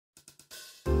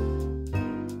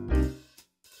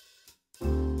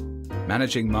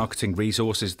Managing marketing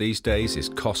resources these days is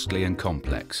costly and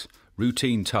complex.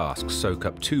 Routine tasks soak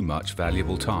up too much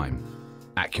valuable time.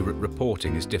 Accurate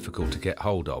reporting is difficult to get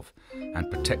hold of, and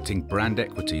protecting brand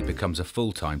equity becomes a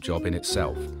full-time job in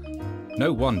itself.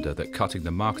 No wonder that cutting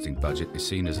the marketing budget is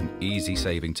seen as an easy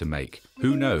saving to make.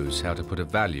 Who knows how to put a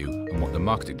value on what the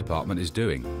marketing department is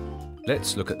doing?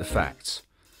 Let's look at the facts.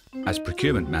 As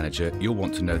procurement manager, you'll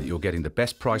want to know that you're getting the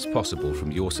best price possible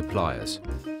from your suppliers.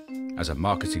 As a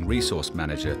marketing resource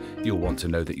manager, you'll want to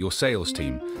know that your sales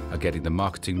team are getting the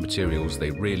marketing materials they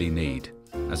really need.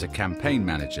 As a campaign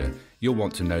manager, you'll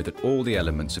want to know that all the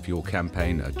elements of your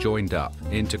campaign are joined up,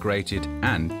 integrated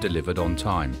and delivered on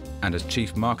time. And as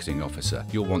Chief Marketing Officer,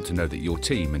 you'll want to know that your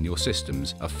team and your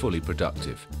systems are fully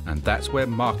productive. And that's where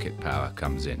MarketPower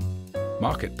comes in.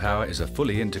 MarketPower is a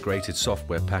fully integrated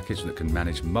software package that can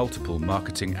manage multiple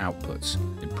marketing outputs,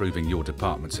 improving your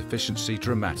department's efficiency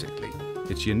dramatically.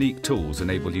 Its unique tools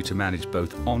enable you to manage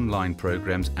both online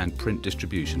programs and print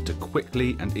distribution to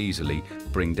quickly and easily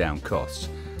bring down costs.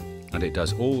 And it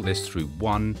does all this through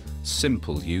one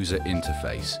simple user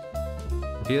interface.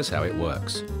 Here's how it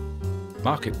works.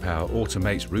 MarketPower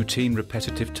automates routine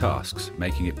repetitive tasks,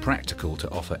 making it practical to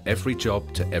offer every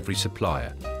job to every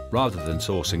supplier, rather than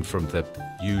sourcing from the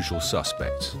usual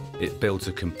suspects. It builds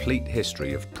a complete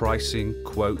history of pricing,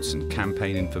 quotes and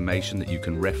campaign information that you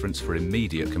can reference for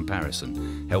immediate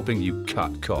comparison, helping you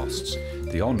cut costs.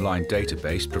 The online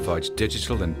database provides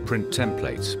digital and print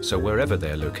templates, so wherever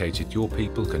they're located, your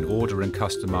people can order and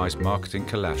customize marketing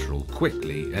collateral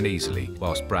quickly and easily,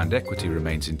 whilst brand equity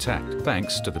remains intact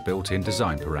thanks to the built-in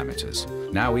design parameters.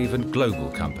 Now even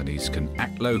global companies can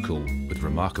act local with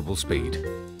remarkable speed.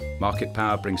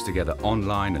 MarketPower brings together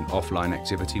online and offline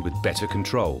activity with better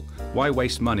control. Why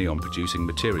waste money on producing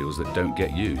materials that don't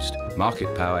get used?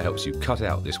 MarketPower helps you cut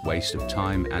out this waste of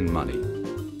time and money.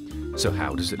 So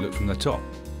how does it look from the top?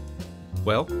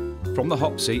 Well, from the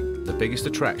hot seat, the biggest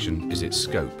attraction is its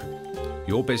scope.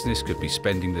 Your business could be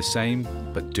spending the same,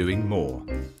 but doing more.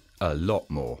 A lot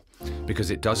more. Because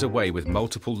it does away with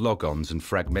multiple logons and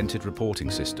fragmented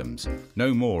reporting systems.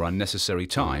 No more unnecessary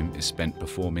time is spent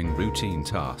performing routine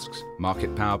tasks.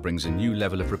 MarketPower brings a new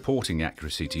level of reporting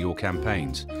accuracy to your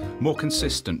campaigns, more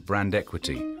consistent brand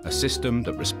equity, a system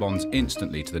that responds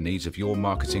instantly to the needs of your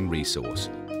marketing resource,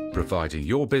 providing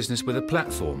your business with a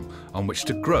platform on which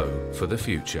to grow for the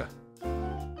future.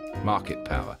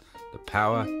 MarketPower, the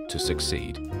power to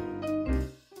succeed.